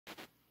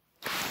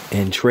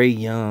and Trae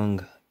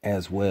Young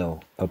as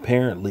well.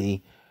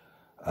 Apparently,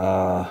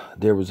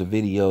 there was a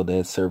video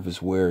that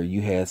surfaced where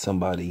you had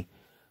somebody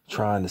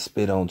trying to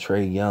spit on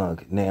Trae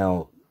Young.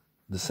 Now,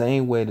 the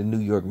same way the New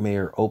York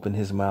mayor opened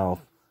his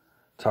mouth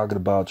talking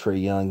about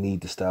Trae Young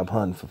need to stop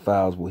hunting for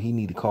fouls, well, he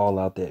need to call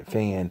out that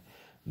fan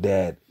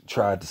that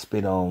tried to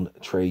spit on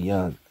Trae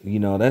Young. You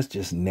know, that's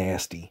just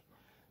nasty.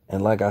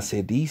 And like I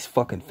said, these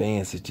fucking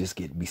fans is just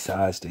getting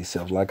besides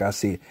themselves. Like I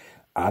said,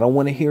 I don't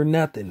want to hear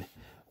nothing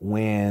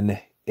when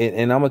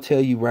and I'm gonna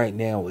tell you right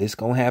now, it's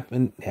gonna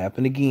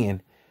happen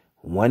again.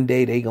 One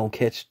day they gonna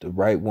catch the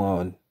right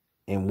one,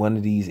 and one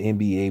of these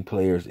NBA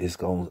players is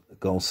gonna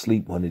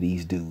sleep one of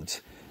these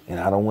dudes. And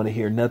I don't want to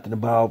hear nothing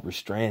about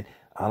restraint.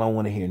 I don't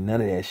want to hear none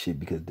of that shit,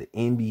 because the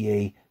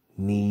NBA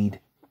need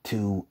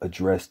to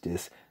address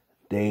this.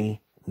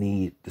 They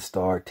need to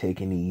start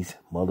taking these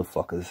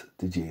motherfuckers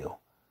to jail.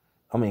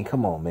 I mean,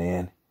 come on,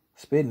 man.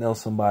 Spitting on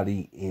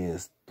somebody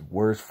is the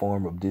worst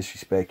form of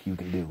disrespect you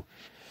can do.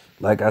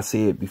 Like I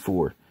said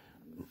before,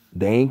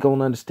 they ain't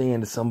gonna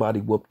understand that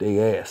somebody whooped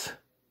their ass.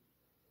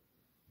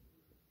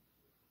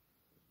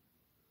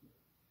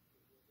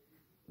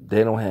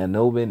 They don't have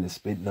no business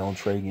spitting on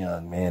Trae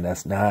Young, man.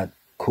 That's not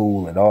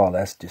cool at all.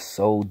 That's just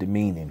so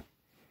demeaning.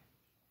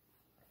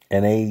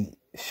 And they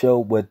show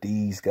what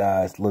these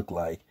guys look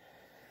like.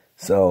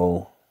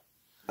 So,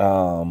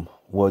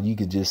 well, you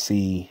could just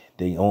see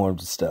the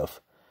arms and stuff,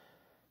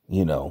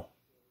 you know.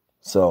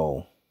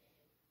 So,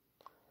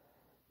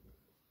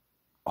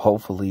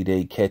 hopefully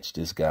they catch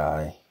this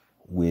guy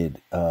with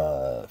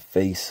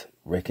face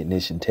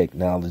recognition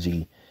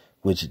technology,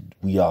 which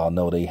we all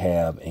know they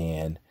have,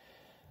 and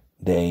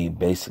they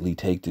basically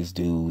take this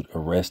dude,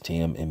 arrest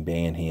him, and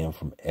ban him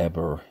from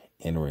ever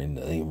entering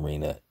the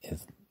arena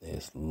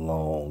as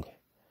long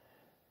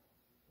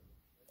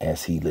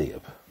as he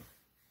live.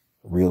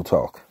 Real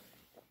talk.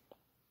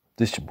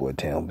 This your boy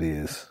Town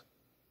Biz.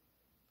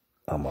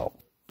 I'm out.